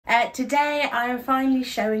Today I am finally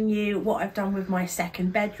showing you what I've done with my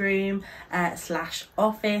second bedroom slash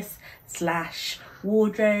office slash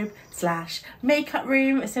wardrobe slash makeup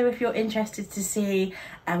room. So if you're interested to see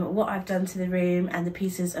what I've done to the room and the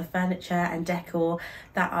pieces of furniture and decor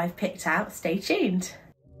that I've picked out, stay tuned.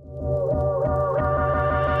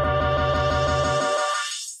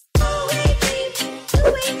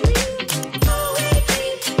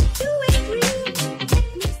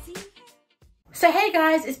 So hey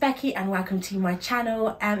guys, it's Becky and welcome to my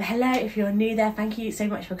channel. Hello if you're new there, thank you so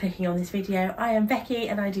much for clicking on this video. I am Becky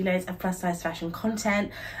and I do loads of plus size fashion content,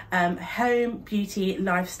 home, beauty,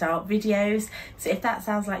 lifestyle videos. So if that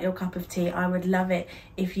sounds like your cup of tea, I would love it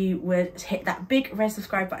if you would hit that big red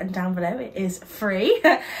subscribe button down below. It is free.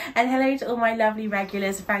 And hello to all my lovely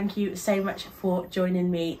regulars, thank you so much for joining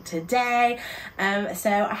me today. So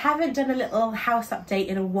I haven't done a little house update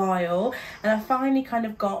in a while and I finally kind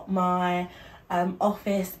of got my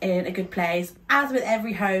office in a good place. As with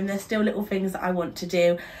every home, there's still little things that I want to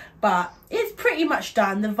do, but it's pretty much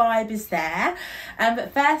done. The vibe is there.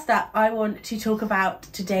 But first up, I want to talk about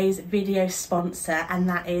today's video sponsor, and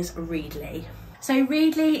that is Readly. So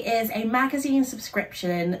Readly is a magazine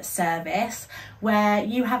subscription service where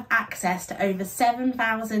you have access to over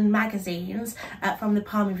 7,000 magazines from the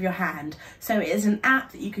palm of your hand. So it is an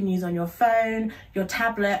app that you can use on your phone, your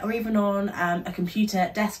tablet, or even on a computer,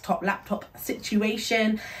 desktop, laptop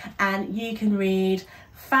situation, and you can read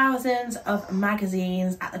thousands of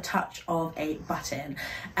magazines at the touch of a button.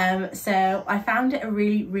 So I found it a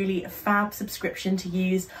really fab subscription to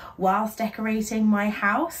use whilst decorating my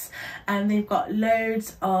house. They've got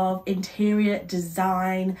loads of interior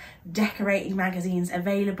design decorating magazines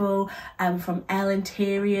available, from Elle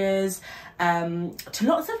Interiors to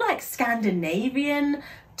lots of like Scandinavian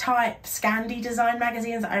type scandi design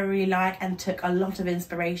magazines that I really like and took a lot of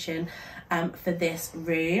inspiration for this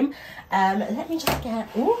room. Let me just get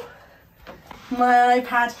my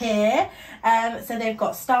iPad here. So they've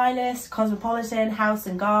got Stylist, Cosmopolitan, House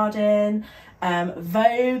and Garden,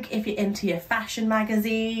 Vogue if you're into your fashion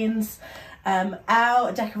magazines,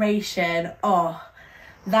 Elle Decoration. Oh,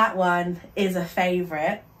 that one is a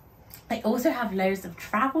favourite. They also have loads of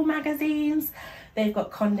travel magazines. They've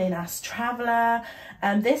got Condé Nast Traveller,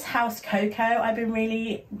 this House Coco I've been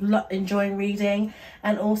really enjoying reading,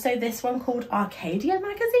 and also this one called Arcadia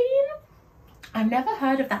magazine. I've never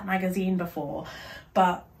heard of that magazine before,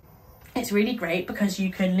 but it's really great because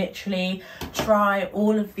you can literally try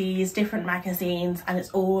all of these different magazines and it's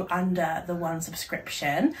all under the one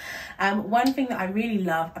subscription. One thing that I really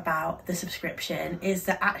love about the subscription is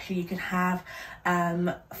that actually you can have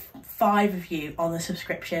 5 of you on the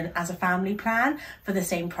subscription as a family plan for the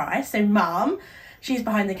same price. So Mum, she's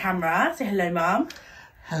behind the camera. Say hello, Mum.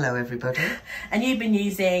 Hello everybody. And you've been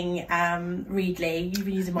using Readly, you've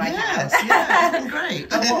been using my account. Yes, yeah, it's been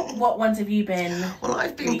great. what ones have you been Well,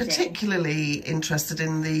 I've been reading? Particularly interested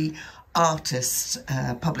in the artist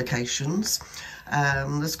publications.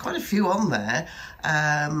 There's quite a few on there.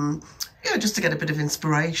 You know, just to get a bit of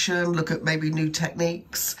inspiration, look at maybe new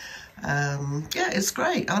techniques. Yeah, it's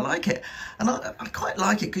great. I like it, and I quite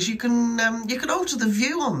like it because you can alter the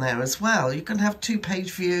view on there as well. You can have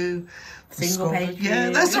 2-page view, single page view. Yeah,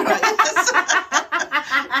 that's right.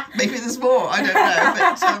 Maybe there's more. I don't know,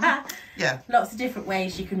 but yeah, lots of different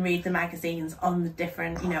ways you can read the magazines on the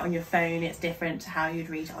different, you know, on your phone. It's different to how you'd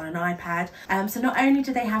read it on an iPad. So not only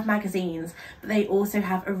do they have magazines, but they also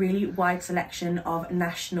have a really wide selection of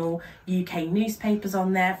national UK newspapers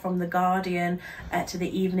on there, from The Guardian to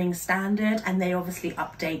the Evening Standard, and they obviously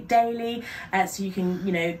update daily, so you can,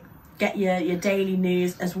 you know, get your daily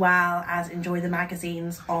news as well as enjoy the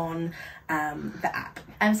magazines on the app.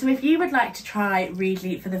 So if you would like to try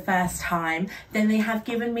Readly for the first time, then they have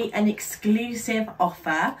given me an exclusive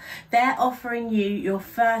offer. They're offering you your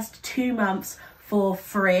first 2 months for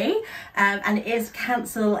free, and it is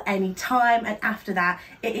cancel any time, and after that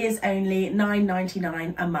it is only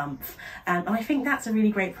 £9.99 a month, and I think that's a really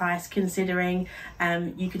great price considering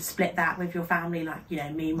you could split that with your family, like, you know,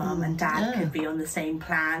 me, Mum and Dad could be on the same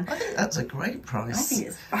plan. I think that's a great price.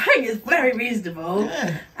 I think it's very reasonable.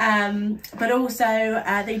 But also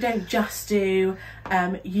they don't just do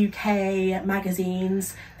UK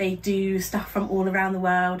magazines, they do stuff from all around the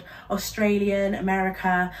world, Australian,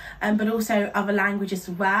 America, but also other languages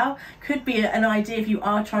as well. Could be an idea if you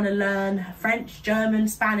are trying to learn French, German,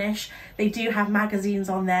 Spanish. They do have magazines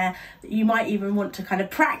on there that you might even want to kind of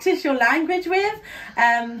practice your language with.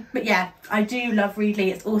 But yeah, I do love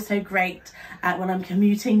Readly. It's also great when I'm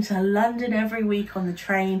commuting to London every week on the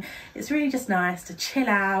train. It's really just nice to chill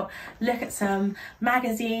out, look at some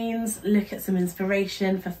magazines, look at some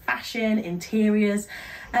inspiration for fashion, interiors,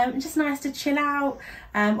 Just nice to chill out.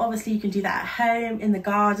 Obviously you can do that at home, in the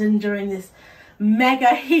garden during this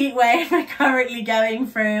mega heat wave we're currently going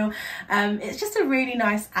through. It's just a really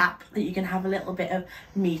nice app that you can have a little bit of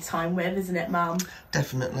me time with, isn't it, Mum?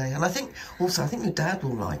 Definitely. And I think also, I think your dad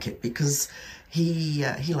will like it because he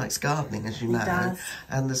likes gardening, as you know. He does.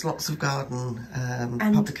 And there's lots of garden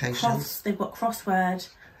publications. They've got crossword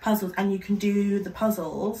puzzles, and you can do the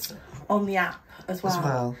puzzles on the app as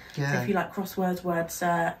well. Yeah. So if you like crosswords, word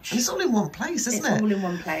search. And it's all in one place, isn't it? It's all in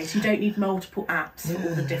one place. You don't need multiple apps for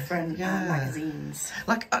all the different magazines.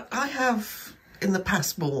 Like I have in the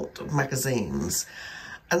past bought magazines,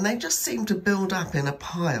 and they just seem to build up in a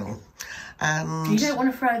pile. And you don't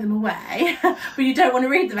want to throw them away, but you don't want to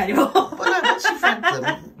read them anymore. Well, no, once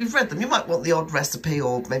you've read them, you might want the odd recipe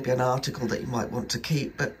or maybe an article that you might want to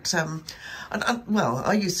keep. But, well,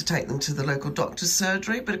 I used to take them to the local doctor's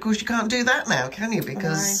surgery, but of course you can't do that now, can you?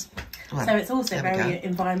 Because... Well, so it's also very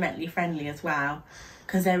environmentally friendly as well,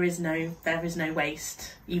 because there is no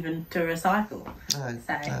waste even to recycle. So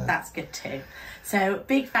that's good too. So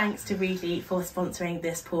big thanks to Readly for sponsoring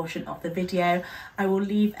this portion of the video. I will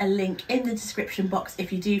leave a link in the description box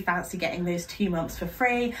if you do fancy getting those 2 months for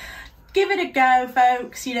free. Give it a go,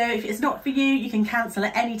 folks. You know, if it's not for you, you can cancel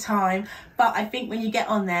at any time. But I think when you get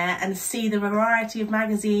on there and see the variety of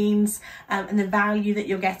magazines and the value that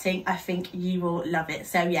you're getting, I think you will love it.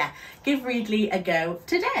 So yeah, give Readly a go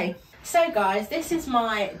today. So guys, this is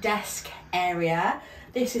my desk area.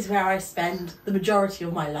 This is where I spend the majority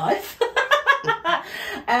of my life.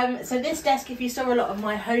 So this desk, if you saw a lot of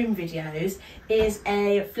my home videos, is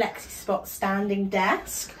a FlexiSpot standing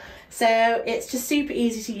desk. So it's just super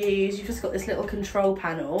easy to use. You've just got this little control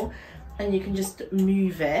panel and you can just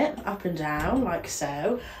move it up and down like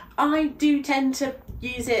so. I do tend to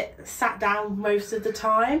use it sat down most of the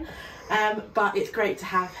time, but it's great to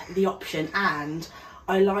have the option, and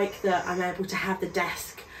I like that I'm able to have the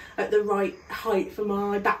desk at the right height for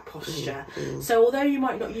my back posture. So although you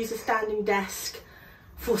might not use a standing desk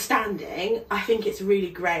for standing, I think it's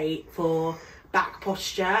really great for back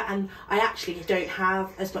posture, and I actually don't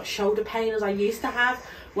have as much shoulder pain as I used to have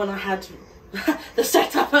when I had the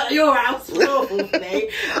setup at your house. Was awful for me.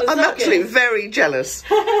 I'm actually very jealous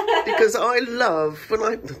because I love,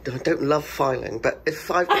 I don't love filing, but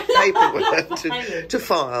if I've got paperwork to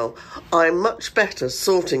file, I'm much better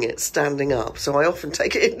sorting it standing up. So I often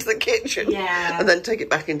take it into the kitchen and then take it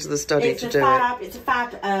back into the study to do it. It's a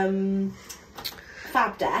fab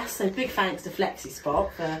desk, so big thanks to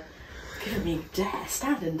FlexiSpot for giving me a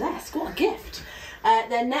standing desk. What a gift.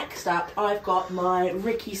 Then next up, I've got my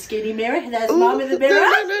Ricky skinny mirror. There's Mum in the mirror.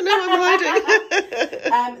 No, I'm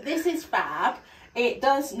hiding. This is fab. It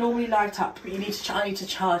does normally light up, but I need to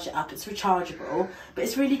charge it up. It's rechargeable, but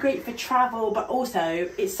it's really great for travel, but also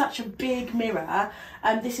it's such a big mirror.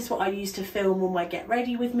 This is what I use to film all my get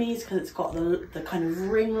ready with me's, because it's got the kind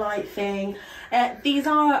of ring light thing.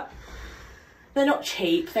 They're not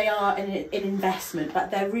cheap, they are an investment, but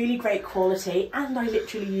they're really great quality, and I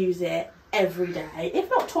literally use it every day, if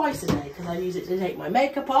not twice a day, because I use it to take my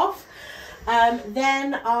makeup off.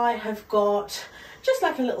 Then I have got just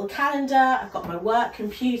like a little calendar. I've got my work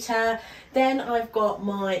computer. Then I've got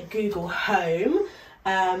my Google Home.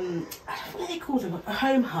 What do they call them? A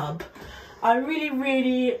home hub. I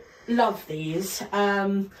really love these.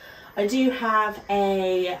 I do have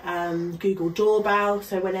a Google doorbell,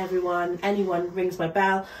 so when anyone rings my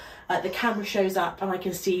bell, the camera shows up and I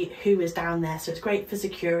can see who is down there, so it's great for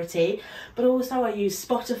security. But also I use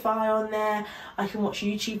Spotify on there. I can watch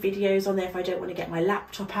YouTube videos on there if I don't want to get my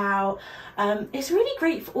laptop out. It's really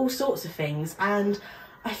great for all sorts of things, and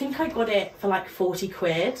I think I got it for like 40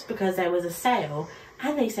 quid because there was a sale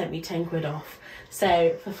and they sent me 10 quid off.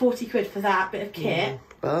 So for 40 quid for that bit of kit,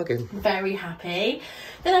 bargain. Very happy.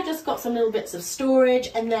 Then I've just got some little bits of storage,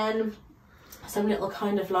 and then some little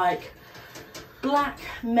kind of like black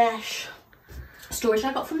mesh storage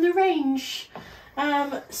I got from the range.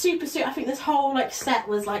 Super, I think this whole like set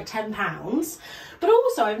was like £10. But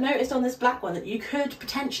also I've noticed on this black one that you could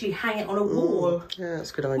potentially hang it on a wall. Yeah,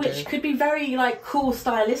 that's a good idea. Which could be very like cool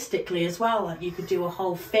stylistically as well. Like you could do a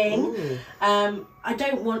whole thing. I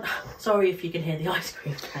don't want, sorry if you can hear the ice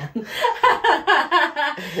cream can.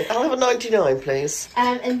 I'll have a 99 please.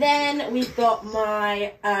 And then we've got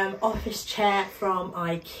my office chair from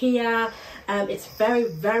IKEA. It's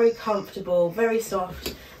very comfortable, very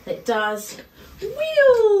soft. It does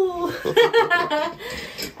wheel.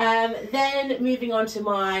 Then moving on to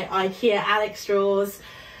my IKEA Alex drawers.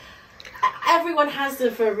 everyone has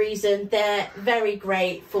them for a reason. They're very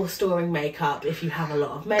great for storing makeup if you have a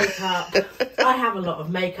lot of makeup. I have a lot of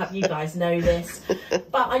makeup, you guys know this.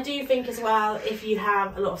 But I do think as well, if you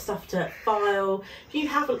have a lot of stuff to file, if you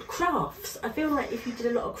have crafts, I feel like if you did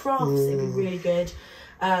a lot of crafts, it'd be really good.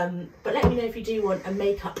 But let me know if you do want a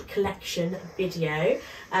makeup collection video.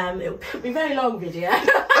 It will be a very long video.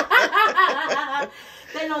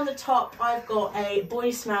 Then on the top, I've got a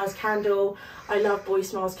Boy Smells candle. I love Boy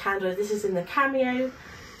Smells candle. This is in the Cameo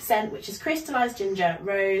scent, which is crystallized ginger,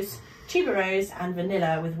 rose, tuberose, and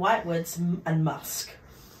vanilla with white woods and musk.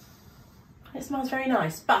 It smells very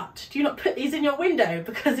nice, but do not put these in your window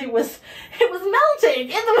because it was melting in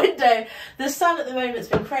the window. The sun at the moment's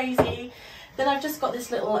been crazy. Then I've just got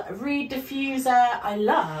this little reed diffuser. I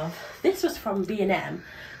love. This was from B&M.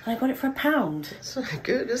 I got it for £1. It's very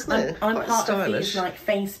good, isn't it? I'm Quite part stylish. of these like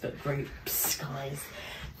Facebook groups, guys.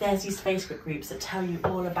 There's these Facebook groups that tell you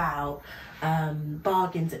all about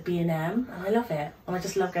bargains at B&M, and I love it. And I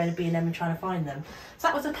just love going to B&M and trying to find them. So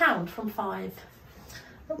that was £1 from 5.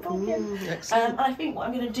 Excellent. And I think what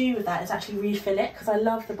I'm going to do with that is actually refill it because I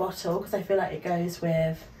love the bottle because I feel like it goes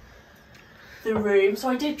with the room. So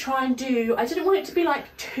I did try and I didn't want it to be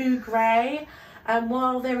like too grey. And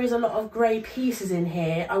while there is a lot of grey pieces in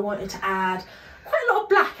here, I wanted to add quite a lot of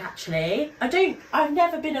black actually. I've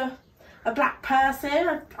never been a black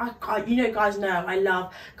person. You know, guys know I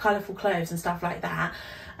love colourful clothes and stuff like that.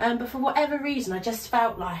 But for whatever reason, I just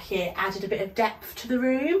felt like it added a bit of depth to the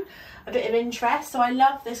room, a bit of interest. So I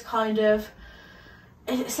love this kind of,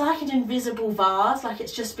 it's like an invisible vase, like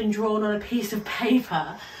it's just been drawn on a piece of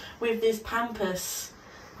paper with this pampas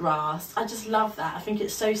grass. I just love that. I think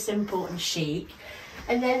it's so simple and chic.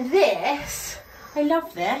 And then this, I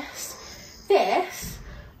love this. This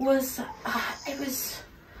was, I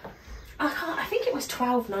think it was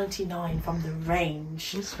 £12.99 from the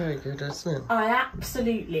range. It's very good, isn't it? I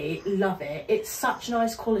absolutely love it. It's such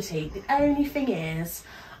nice quality. The only thing is,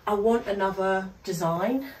 I want another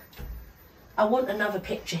design. I want another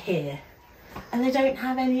picture here. And they don't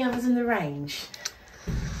have any others in the range.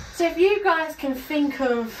 So if you guys can think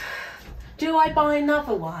of, do I buy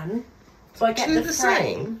another one so I get the frame,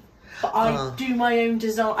 same? But I do my own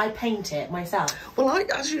design, I paint it myself? Well,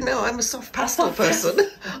 as you know, I'm a soft pastel person.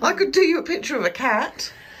 I could do you a picture of a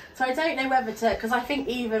cat. So I don't know whether to, because I think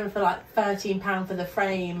even for like £13 for the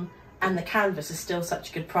frame and the canvas is still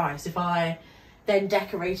such a good price. If I then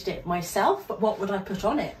decorated it myself, but what would I put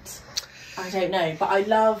on it? I don't know, but I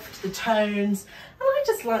loved the tones and I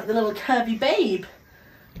just like the little curvy babe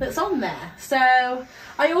that's on there. So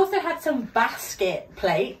I also had some basket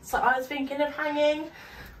plates that I was thinking of hanging,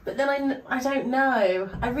 but then I don't know.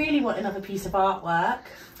 I really want another piece of artwork.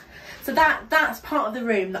 So that's part of the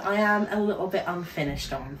room that I am a little bit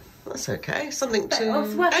unfinished on. That's okay. Something But to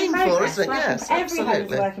it's work in aim for, progress, isn't it? Yes, every home's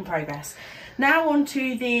absolutely. work in progress. Now on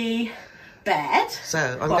to the bed.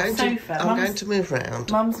 So I'm sofa. going to move round.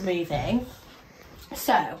 Mum's moving.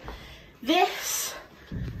 So this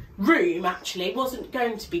room actually wasn't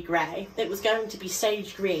going to be grey. It was going to be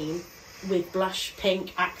sage green with blush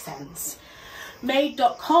pink accents.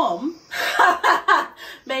 Made.com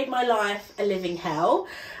made my life a living hell.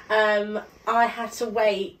 I had to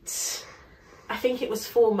wait, I think it was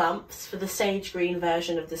 4 months for the sage green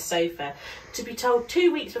version of the sofa to be told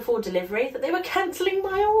 2 weeks before delivery that they were cancelling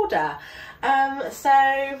my order. So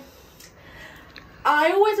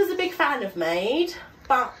I always was a big fan of Made,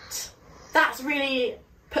 but that's really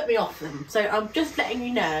put me off them. So I'm just letting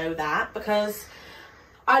you know that, because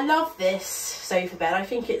I love this sofa bed. I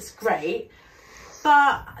think it's great,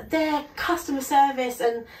 but their customer service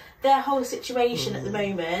and their whole situation at the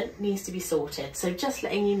moment needs to be sorted. So just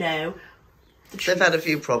letting you know the truth. They've had a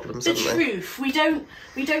few problems, The haven't they? truth. We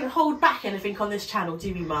don't hold back anything on this channel,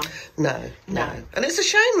 do we, Mum? No. And it's a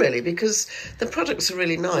shame, really, because the products are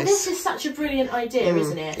really nice. Well, this is such a brilliant idea,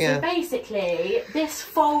 isn't it? Yeah. So basically, this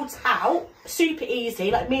folds out super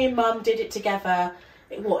easy. Like me and Mum did it together.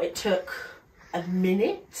 It took a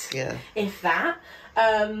minute, if that.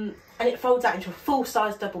 And it folds out into a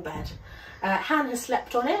full-size double bed. Han has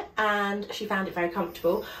slept on it and she found it very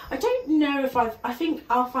comfortable. I don't know if I think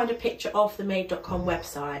I'll find a picture of the Made.com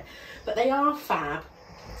website, but they are fab.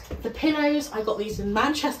 The pillows, I got these in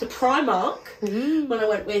Manchester Primark when I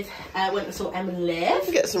went and saw Em and Liv.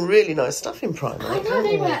 You get some really nice stuff in Primark. I know,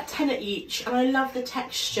 they were at £10 each, and I love the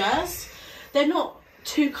textures. They're not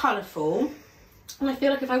too colourful, and I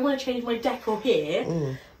feel like if I want to change my decor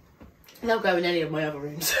here, they'll go in any of my other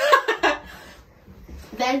rooms.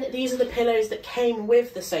 Then these are the pillows that came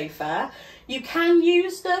with the sofa. You can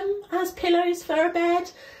use them as pillows for a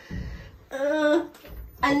bed. And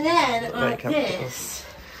then this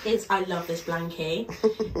is, I love this blankie.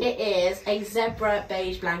 It is a zebra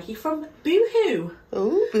beige blankie from Boohoo.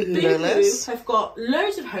 Oh, Boohoo, no less. I've got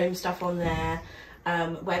loads of home stuff on their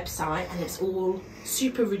website, and it's all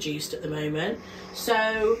super reduced at the moment. So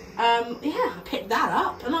yeah, I picked that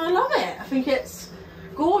up and I love it. I think it's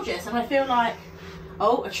gorgeous, and I feel like,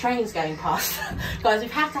 oh, a train's going past. Guys,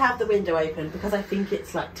 we've had to have the window open because I think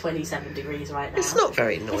it's like 27 degrees right now. It's not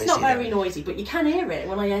very noisy. It's not very noisy, but you can hear it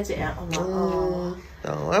when I edit it. I'm like, oh.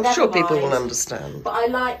 Oh, I'm sure people will understand. But I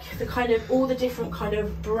like the kind of, all the different kind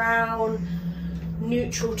of brown,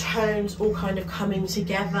 neutral tones all kind of coming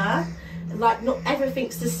together. Like, not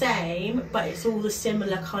everything's the same, but it's all the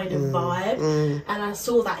similar kind of vibe. And I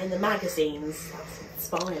saw that in the magazines. That's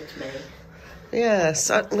inspired me. Yes,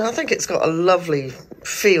 I think it's got a lovely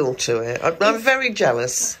feel to it. I'm very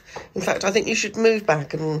jealous. In fact, I think you should move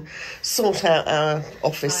back and sort out our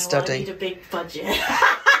office study. I need a big budget.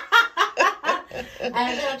 And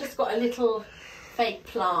then I just got a little fake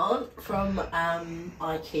plant from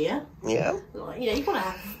IKEA. Yeah. Like, you know, you've got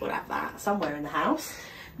to have that somewhere in the house.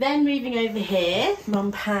 Then moving over here,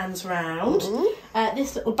 Mum pans round.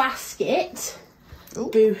 This little basket,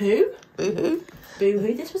 Boohoo. Boohoo.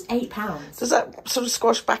 This was £8. Does that sort of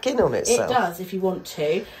squash back in on itself? It does, if you want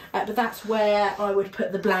to. But that's where I would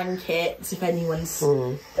put the blankets if anyone's,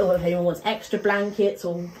 or if anyone wants extra blankets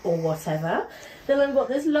or whatever. Then I've got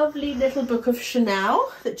this lovely little book of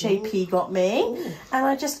Chanel that JP got me,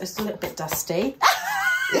 and it's a little bit dusty.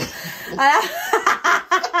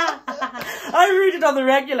 I read it on the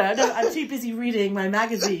regular. No, I'm too busy reading my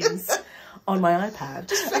magazines on my iPad.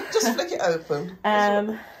 Just flick it open.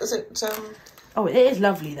 Is it? Oh, it is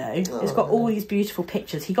lovely though. It's got all these beautiful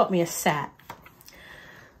pictures. He got me a set.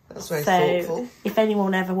 That's very thoughtful. If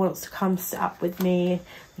anyone ever wants to come sit up with me,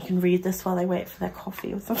 you can read this while they wait for their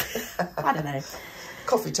coffee or something. I don't know.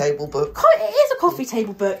 Coffee table book. It is a coffee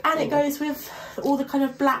table book, and it goes with all the kind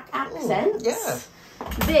of black accents. Yeah.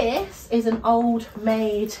 This is an old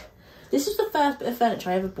made. This is the first bit of furniture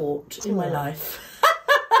I ever bought in my life.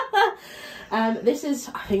 This is,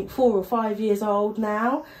 I think, 4 or 5 years old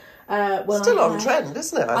now. Still on trend,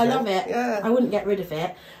 isn't it? I love it. Yeah. I wouldn't get rid of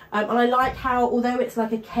it. And I like how, although it's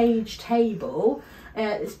like a cage table,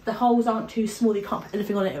 the holes aren't too small. You can't put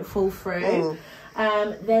anything on it; it'll fall through.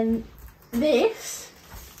 Then this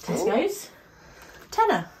Tesco's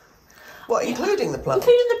tenner. What, including the plant?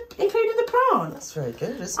 Including the plant. That's very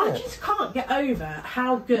good, isn't it? I just can't get over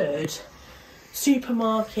how good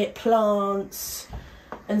supermarket plants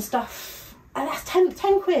and stuff. And that's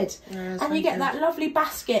 10 quid. Yeah, and you get that lovely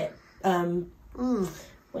basket. What do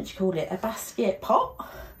you call it? A basket pot.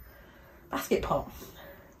 Basket pot.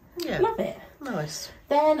 Yeah. Love it. Nice.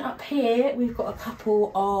 Then up here we've got a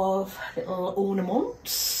couple of little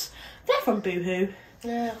ornaments. They're from Boohoo.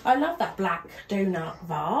 Yeah. I love that black donut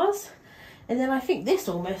vase. And then I think this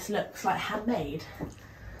almost looks like handmade.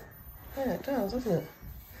 Yeah, it does, doesn't it?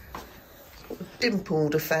 It's got a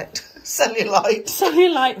dimpled effect. Cellulite.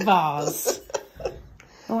 Cellulite vase.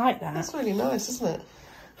 I like that. That's really nice, isn't it?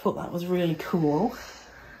 Thought that was really cool.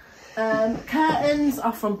 Curtains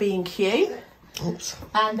are from B&Q. Oops.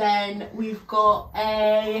 And then we've got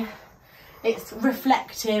it's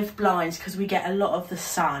reflective blinds because we get a lot of the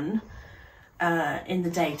sun in the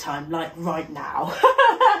daytime, like right now.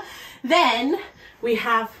 Then we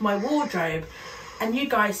have my wardrobe, and you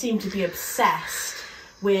guys seem to be obsessed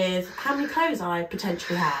with how many clothes I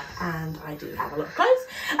potentially have, and I do have a lot of clothes.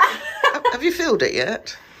 Have you filled it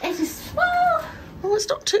yet? It is, well... Oh, it's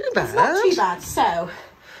not too bad. It's not too bad. So,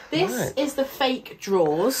 this is the fake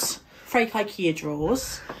drawers, fake IKEA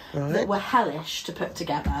drawers, that were hellish to put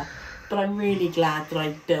together, but I'm really glad that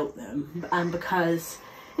I built them, because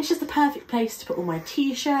it's just the perfect place to put all my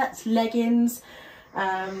t-shirts, leggings,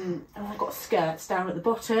 and I've got skirts down at the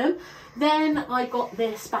bottom. Then I got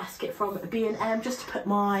this basket from B&M just to put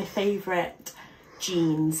my favourite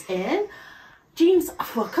jeans in. Jeans,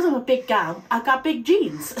 well, because I'm a big gal, I've got big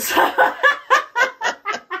jeans.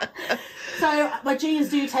 So my jeans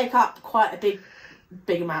do take up quite a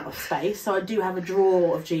big amount of space. So I do have a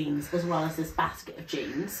drawer of jeans as well as this basket of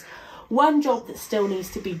jeans. One job that still needs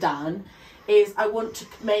to be done is I want to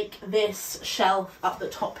make this shelf up the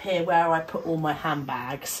top here where I put all my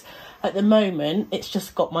handbags. At the moment, it's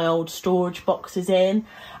just got my old storage boxes in.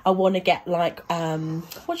 I want to get like,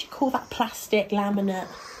 what do you call that plastic laminate?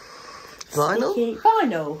 Vinyl? Sticky.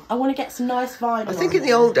 Vinyl. I want to get some nice vinyl. I think in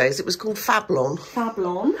the old days it was called Fablon.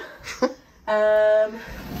 Fablon.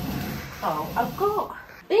 I've got...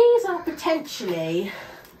 These are potentially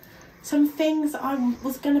some things that I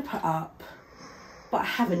was going to put up, but I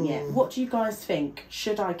haven't yet. What do you guys think?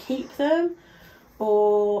 Should I keep them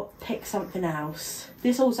or pick something else.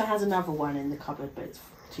 This also has another one in the cupboard, but it's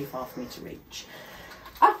too far for me to reach.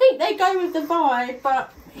 I think they go with the vibe,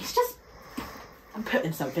 but it's just, I'm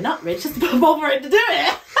putting something up, Rich, just bothering to do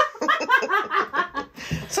it.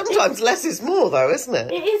 Sometimes less is more, though, isn't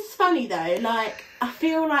it? It is funny, though. Like, I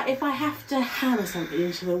feel like if I have to hammer something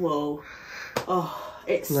into the wall,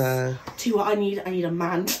 it's too what I need a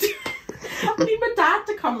man to do it. I need my dad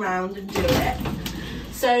to come round and do it.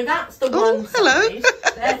 So that's the one side.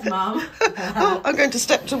 There's Mum. I'm going to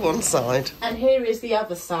step to one side. And here is the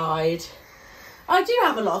other side. I do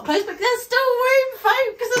have a lot of clothes, but there's still room,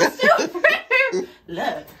 folks. There's still room.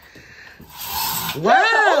 Look. Wow.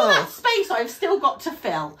 All that space I've still got to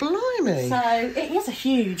fill. Blimey. So it is a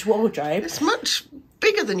huge wardrobe. It's much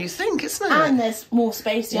bigger than you think, isn't it? And there's more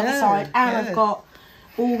space the other side. And I've got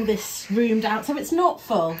all this room down. So it's not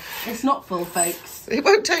full. It's not full, folks. It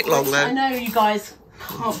won't take long, though. I know you guys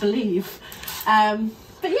can't believe.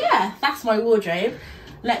 But yeah, that's my wardrobe.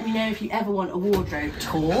 Let me know if you ever want a wardrobe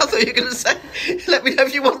tour. I thought you were going to say, let me know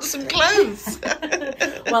if you want some clothes.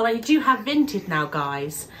 Well, I do have Vinted now,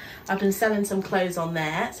 guys. I've been selling some clothes on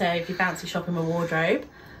there. So if you fancy shopping my wardrobe,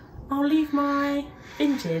 I'll leave my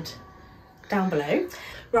Vinted down below.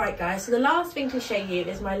 Right, guys, so the last thing to show you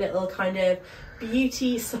is my little kind of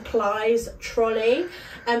beauty supplies trolley.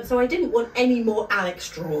 So I didn't want any more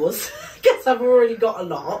Alex drawers because I've already got a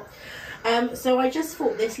lot. So I just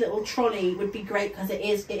thought this little trolley would be great because it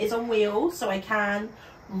is on wheels, so I can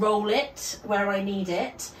roll it where I need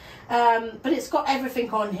it. But it's got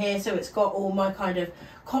everything on here, so it's got all my kind of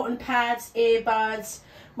cotton pads, earbuds,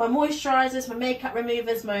 my moisturisers, my makeup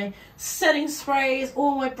removers, my setting sprays,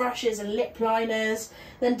 all my brushes and lip liners.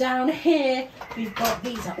 Then down here we've got,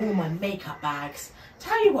 these are all my makeup bags.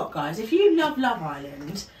 Tell you what, guys, if you love Love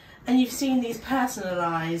Island and you've seen these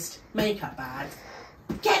personalised makeup bags,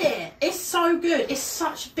 get it. It's so good. It's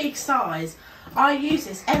such a big size. I use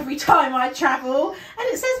this every time I travel, and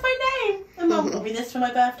it says my name. And Mum got me this for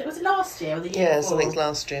my birthday. Was it last year or the year before? Yeah, something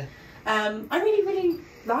last year. I really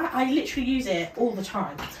like. I literally use it all the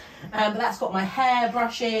time. But that's got my hair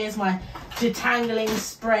brushes, my detangling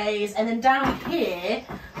sprays, and then down here,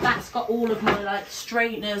 that's got all of my like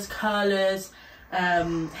straighteners, curlers,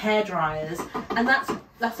 hair dryers, and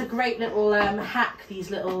that's a great little hack.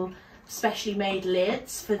 These little specially made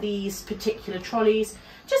lids for these particular trolleys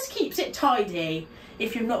just keeps it tidy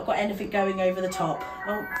if you've not got anything going over the top.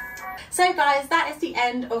 So guys, that is the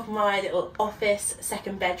end of my little office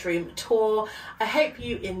second bedroom tour. I hope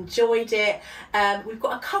you enjoyed it. We've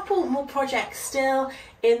got a couple more projects still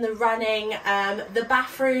in the running. The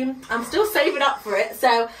bathroom, I'm still saving up for it,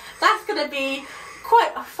 so that's going to be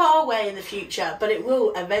quite a far way in the future, but it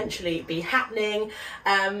will eventually be happening.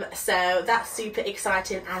 So that's super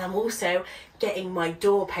exciting, and I'm also getting my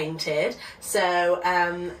door painted. So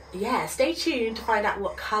yeah, stay tuned to find out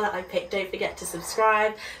what colour I picked. Don't forget to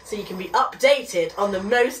subscribe so you can be updated on the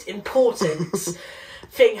most important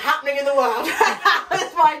thing happening in the world.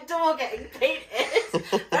 With my door getting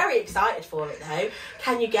painted. Very excited for it though.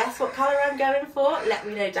 Can you guess what colour I'm going for? Let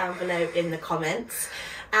me know down below in the comments.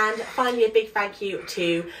 And finally, a big thank you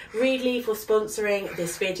to Readly for sponsoring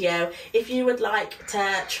this video. If you would like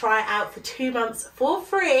to try it out for 2 months for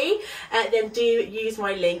free, then do use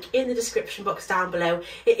my link in the description box down below.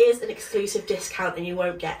 It is an exclusive discount and you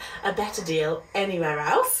won't get a better deal anywhere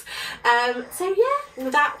else. So yeah,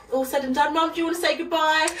 with that all said and done, Mum, do you want to say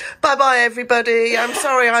goodbye? Bye-bye, everybody. I'm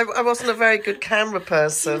sorry, I wasn't a very good camera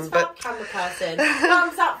person. But camera person.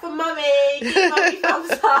 Thumbs up for Mummy. Give Mummy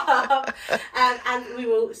thumbs up. And we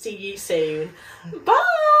will see you soon.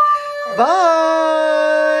 Bye. Bye.